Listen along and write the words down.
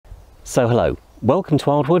So hello, welcome to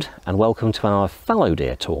Wildwood and welcome to our fallow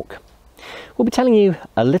deer talk. We'll be telling you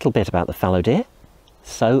a little bit about the fallow deer,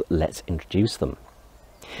 so let's introduce them.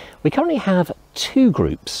 We currently have two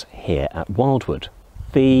groups here at Wildwood.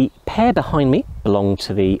 The pair behind me belong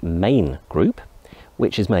to the main group,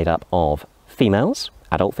 which is made up of females,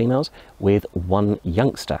 adult females, with one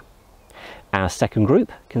youngster. Our second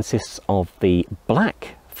group consists of the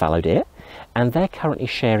black fallow deer, and they're currently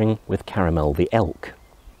sharing with Caramel the elk.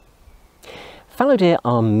 Fallow deer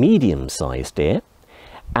are medium-sized deer,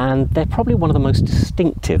 and they're probably one of the most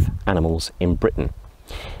distinctive animals in Britain.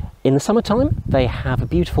 In the summertime, they have a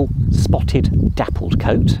beautiful spotted, dappled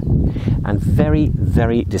coat and very,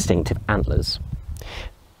 very distinctive antlers.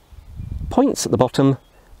 Points at the bottom,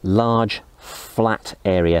 large, flat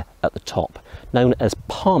area at the top, known as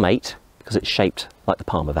palmate because it's shaped like the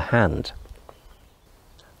palm of a hand.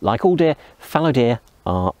 Like all deer, fallow deer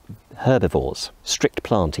are herbivores, strict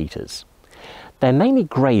plant eaters. They're mainly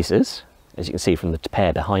grazers, as you can see from the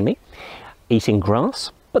pair behind me, eating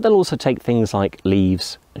grass, but they'll also take things like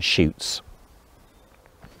leaves and shoots.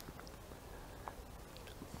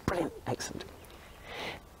 Brilliant, excellent.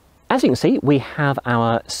 As you can see, we have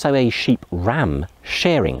our Soay sheep ram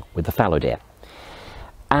sharing with the fallow deer.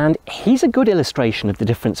 And he's a good illustration of the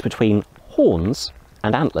difference between horns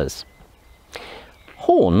and antlers.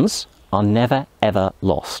 Horns are never ever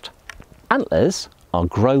lost. Antlers are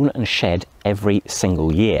grown and shed every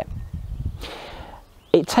single year.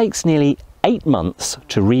 It takes nearly 8 months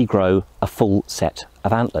to regrow a full set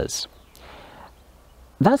of antlers.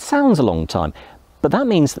 That sounds a long time, but that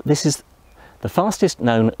means that this is the fastest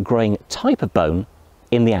known growing type of bone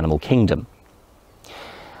in the animal kingdom.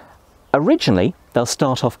 Originally, they'll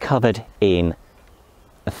start off covered in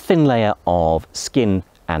a thin layer of skin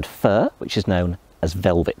and fur, which is known as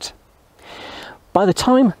velvet. By the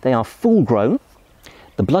time they are full grown,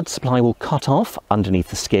 the blood supply will cut off underneath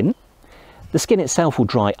the skin itself will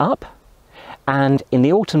dry up, and in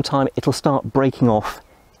the autumn time it'll start breaking off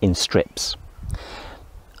in strips.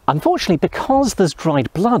 Unfortunately, because there's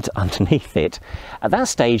dried blood underneath it, at that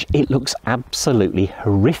stage it looks absolutely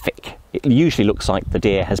horrific. It usually looks like the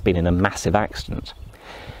deer has been in a massive accident.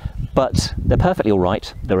 But they're perfectly all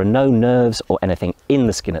right. There are no nerves or anything in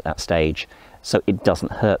the skin at that stage, so it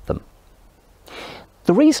doesn't hurt them.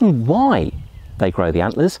 The reason why they grow the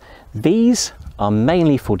antlers, these are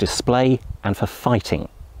mainly for display and for fighting.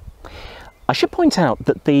 I should point out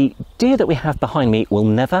that the deer that we have behind me will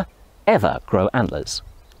never ever grow antlers,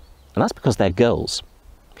 and that's because they're girls.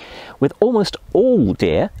 With almost all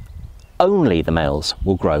deer, only the males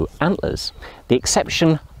will grow antlers. The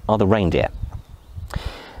exception are the reindeer.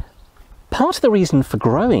 Part of the reason for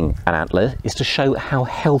growing an antler is to show how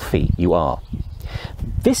healthy you are.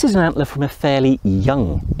 This is an antler from a fairly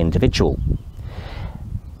young individual.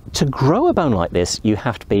 To grow a bone like this, you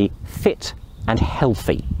have to be fit and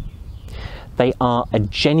healthy. They are a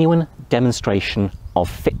genuine demonstration of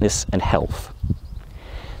fitness and health.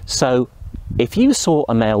 So if you saw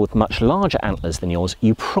a male with much larger antlers than yours,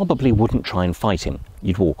 you probably wouldn't try and fight him.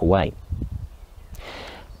 You'd walk away.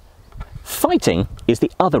 Fighting is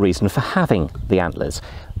the other reason for having the antlers,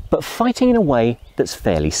 but fighting in a way that's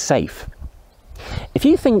fairly safe. If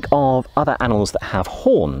you think of other animals that have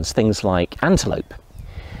horns, things like antelope,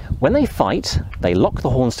 when they fight, they lock the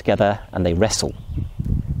horns together and they wrestle.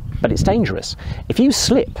 But it's dangerous. If you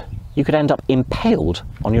slip, you could end up impaled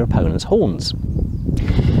on your opponent's horns.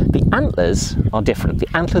 The antlers are different.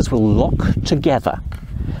 The antlers will lock together.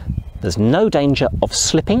 There's no danger of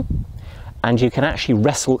slipping, and you can actually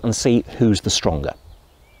wrestle and see who's the stronger.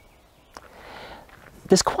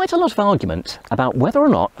 There's quite a lot of argument about whether or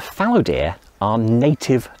not fallow deer are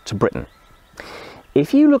native to Britain.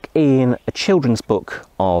 If you look in a children's book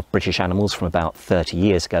of British animals from about 30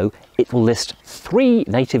 years ago, it will list 3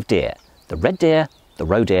 native deer: the red deer, the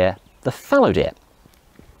roe deer, the fallow deer.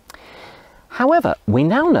 However, we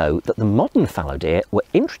now know that the modern fallow deer were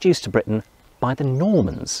introduced to Britain by the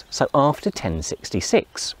Normans, so after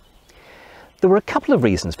 1066. There were a couple of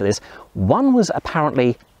reasons for this. One was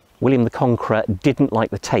apparently William the Conqueror didn't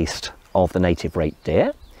like the taste of the native red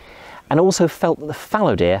deer, and also felt that the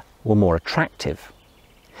fallow deer were more attractive.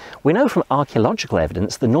 We know from archaeological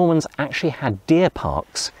evidence the Normans actually had deer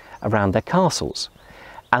parks around their castles,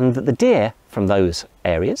 and that the deer from those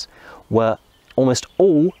areas were almost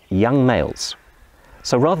all young males.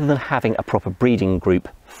 So rather than having a proper breeding group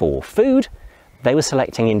for food, they were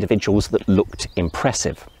selecting individuals that looked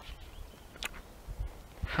impressive.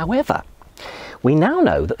 However, we now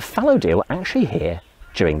know that fallow deer were actually here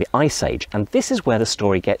during the Ice Age, and this is where the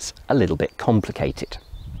story gets a little bit complicated.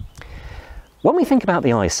 When we think about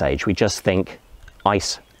the Ice Age, we just think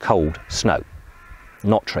ice cold, snow.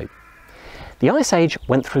 Not true. The Ice Age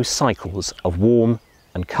went through cycles of warm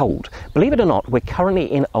and cold. Believe it or not, we're currently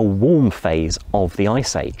in a warm phase of the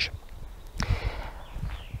Ice Age.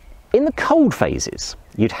 In the cold phases,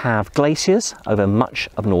 you'd have glaciers over much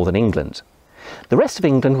of northern England. The rest of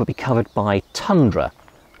England would be covered by tundra,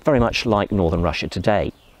 very much like northern Russia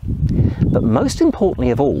today. But most importantly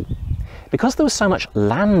of all, because there was so much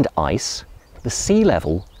land ice, the sea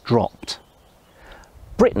level dropped.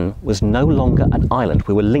 Britain was no longer an island,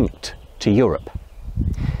 we were linked to Europe.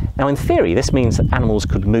 Now in theory this means that animals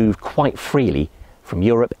could move quite freely from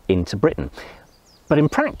Europe into Britain, but in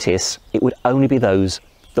practice it would only be those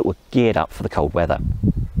that were geared up for the cold weather.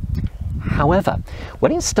 However,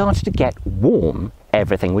 when it started to get warm,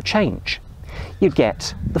 everything would change. You'd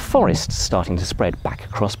get the forests starting to spread back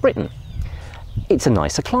across Britain. It's a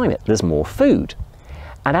nicer climate, there's more food,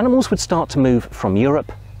 and animals would start to move from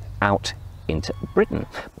Europe out into Britain.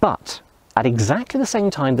 But at exactly the same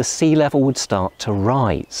time, the sea level would start to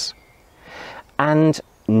rise. And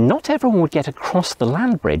not everyone would get across the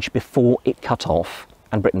land bridge before it cut off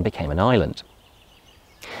and Britain became an island.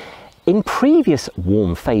 In previous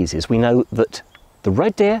warm phases, we know that the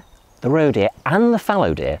red deer, the roe deer and the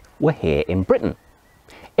fallow deer were here in Britain.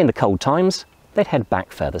 In the cold times, they'd head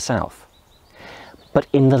back further south. But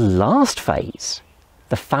in the last phase,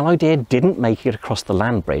 the fallow deer didn't make it across the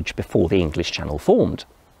land bridge before the English Channel formed.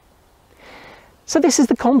 So this is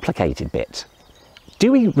the complicated bit.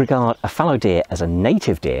 Do we regard a fallow deer as a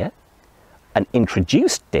native deer, an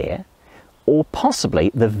introduced deer, or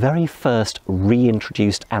possibly the very first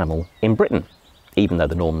reintroduced animal in Britain, even though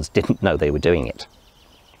the Normans didn't know they were doing it?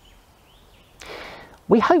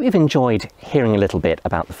 We hope you've enjoyed hearing a little bit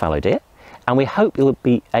about the fallow deer, and we hope you'll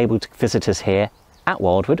be able to visit us here at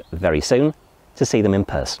Wildwood very soon to see them in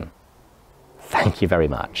person. Thank you very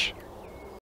much.